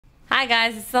Hi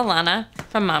guys, this is Ilana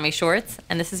from Mommy Shorts,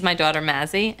 and this is my daughter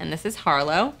Mazzy, and this is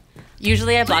Harlow.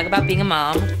 Usually I blog about being a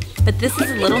mom, but this is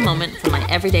a little moment from my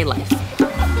everyday life.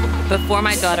 Before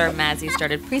my daughter Mazzy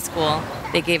started preschool,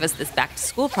 they gave us this back to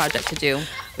school project to do,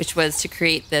 which was to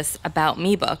create this About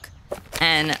Me book.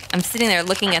 And I'm sitting there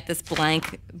looking at this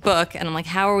blank book, and I'm like,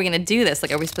 how are we gonna do this?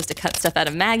 Like, are we supposed to cut stuff out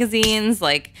of magazines?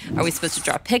 Like, are we supposed to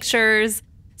draw pictures?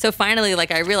 So finally,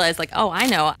 I realized, oh, I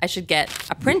know, I should get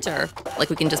a printer. We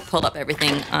can just pull up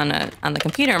everything on the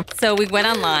computer. So we went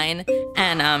online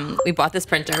and we bought this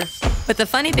printer. But the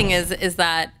funny thing is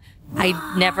that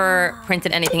I never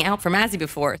printed anything out for Mazzy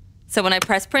before. So when I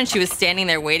pressed print, she was standing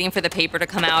there waiting for the paper to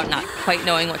come out, not quite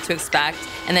knowing what to expect.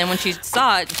 And then when she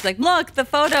saw it, she's like, look, the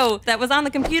photo that was on the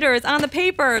computer is on the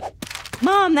paper.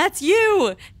 Mom, that's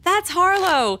you. That's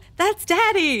Harlow. That's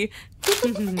Daddy.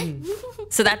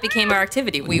 So that became our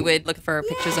activity. We would look for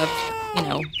pictures of,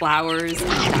 flowers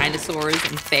and dinosaurs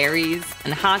and fairies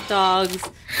and hot dogs.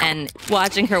 And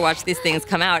watching her watch these things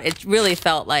come out, it really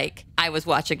felt like I was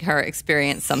watching her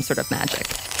experience some sort of magic.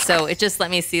 So it just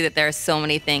let me see that there are so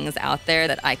many things out there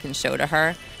that I can show to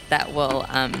her that will,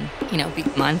 be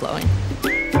mind-blowing.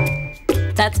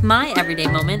 That's my everyday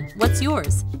moment. What's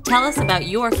yours? Tell us about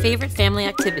your favorite family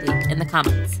activity in the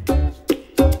comments.